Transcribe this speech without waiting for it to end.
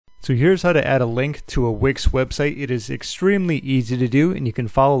So here's how to add a link to a Wix website. It is extremely easy to do, and you can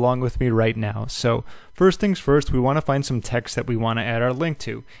follow along with me right now. So first things first, we want to find some text that we want to add our link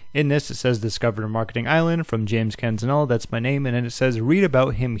to. In this, it says Discover Marketing Island from James Canzanella. That's my name, and then it says read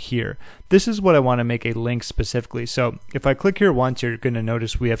about him here. This is what I want to make a link specifically. So if I click here once, you're going to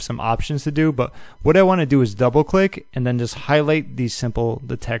notice we have some options to do, but what I want to do is double click and then just highlight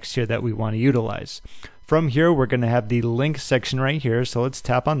the text here that we want to utilize. From here, we're going to have the link section right here. So let's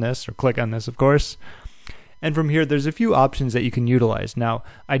tap on this, or click on this, of course. And from here, there's a few options that you can utilize. Now,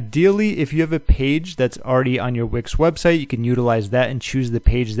 ideally, if you have a page that's already on your Wix website, you can utilize that and choose the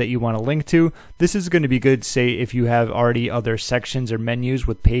page that you want to link to. This is going to be good, say, if you have already other sections or menus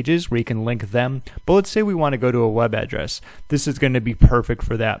with pages where you can link them. But let's say we want to go to a web address. This is going to be perfect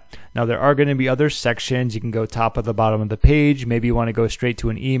for that. Now, there are going to be other sections. You can go top of the bottom of the page. Maybe you want to go straight to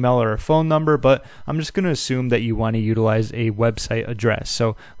an email or a phone number, but I'm just going to assume that you want to utilize a website address.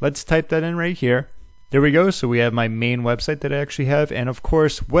 So let's type that in right here. There we go. So we have my main website that I actually have. And of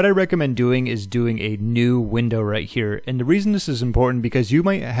course, what I recommend doing is doing a new window right here. And the reason this is important because you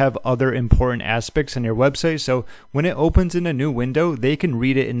might have other important aspects on your website. So when it opens in a new window, they can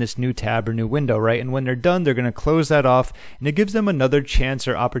read it in this new tab or new window, right? And when they're done, they're going to close that off, and it gives them another chance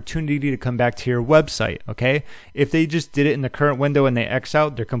or opportunity to come back to your website, okay? If they just did it in the current window and they X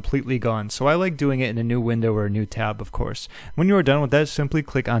out, they're completely gone. So I like doing it in a new window or a new tab, of course. When you are done with that, simply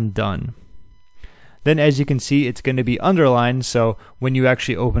click on Done. Then as you can see, it's going to be underlined, so when you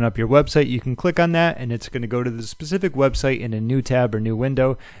actually open up your website, you can click on that and it's going to go to the specific website in a new tab or new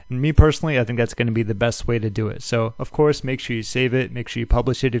window. And me personally, I think that's going to be the best way to do it. So of course, make sure you save it, make sure you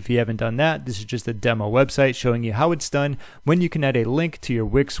publish it if you haven't done that. This is just a demo website showing you how it's done when you can add a link to your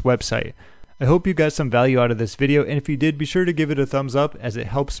Wix website. I hope you got some value out of this video, and if you did, be sure to give it a thumbs up as it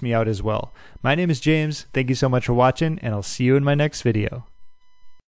helps me out as well. My name is James, thank you so much for watching, and I'll see you in my next video.